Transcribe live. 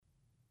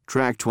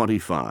Track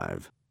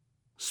 25.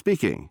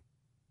 Speaking.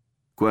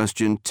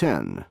 Question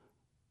 10.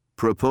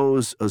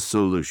 Propose a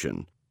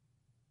solution.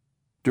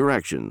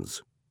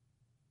 Directions.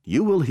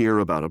 You will hear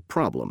about a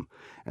problem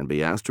and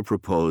be asked to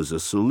propose a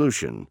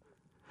solution.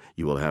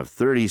 You will have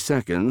 30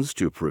 seconds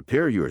to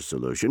prepare your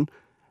solution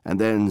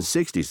and then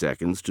 60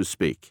 seconds to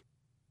speak.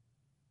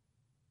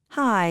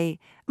 Hi,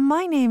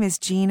 my name is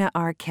Gina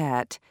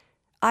Arquette.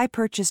 I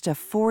purchased a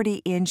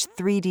 40-inch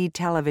 3D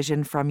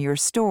television from your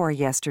store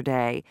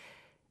yesterday.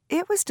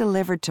 It was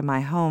delivered to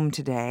my home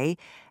today,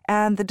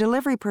 and the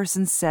delivery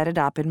person set it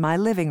up in my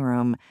living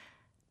room.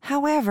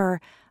 However,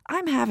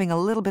 I'm having a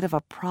little bit of a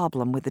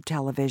problem with the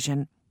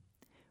television.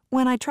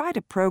 When I try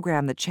to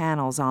program the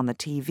channels on the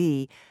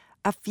TV,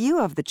 a few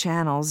of the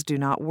channels do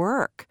not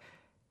work.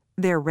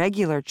 They're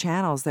regular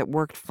channels that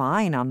worked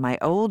fine on my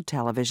old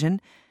television,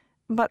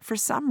 but for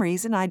some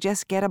reason I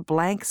just get a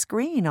blank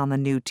screen on the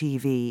new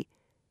TV.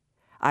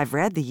 I've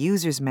read the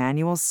user's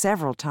manual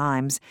several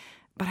times,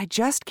 but I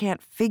just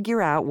can't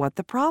figure out what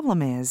the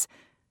problem is.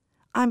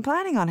 I'm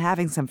planning on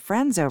having some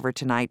friends over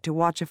tonight to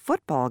watch a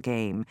football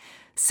game,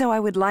 so I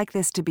would like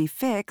this to be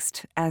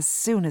fixed as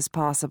soon as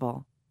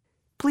possible.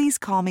 Please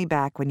call me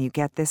back when you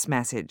get this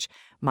message.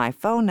 My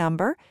phone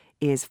number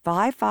is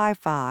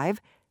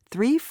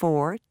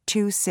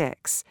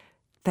 555-3426.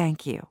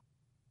 Thank you.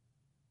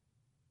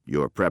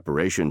 Your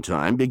preparation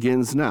time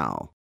begins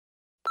now.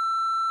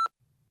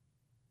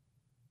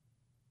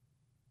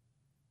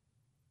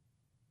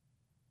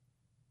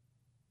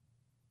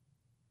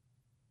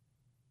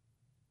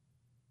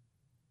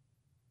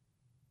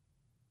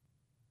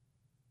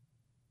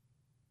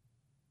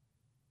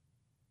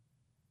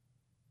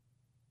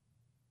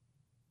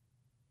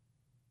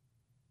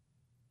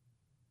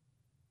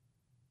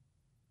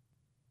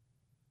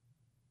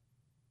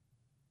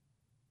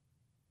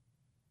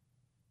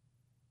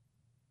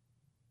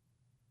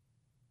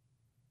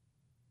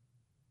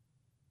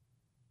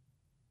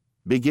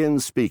 Begin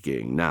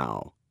speaking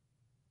now.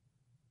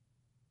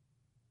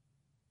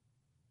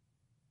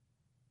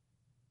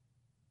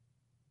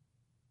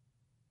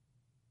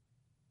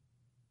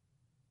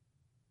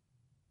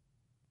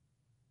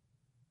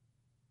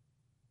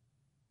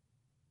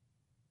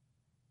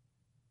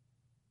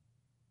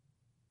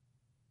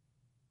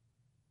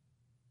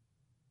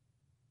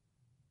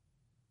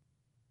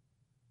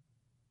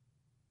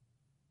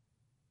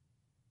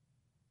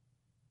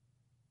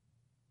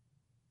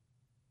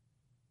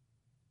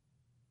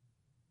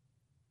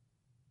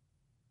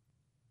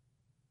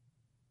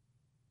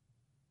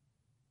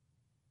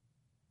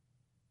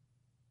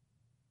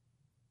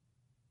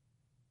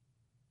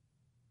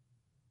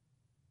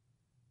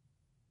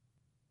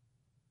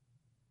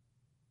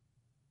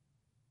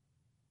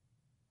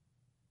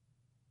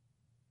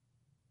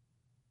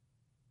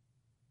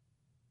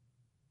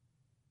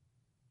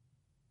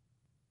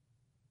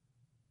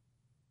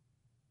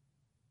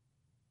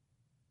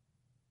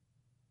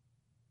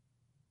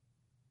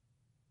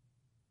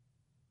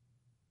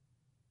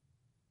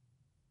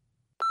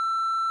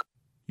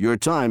 Your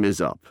time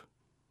is up.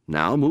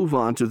 Now move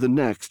on to the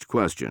next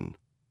question.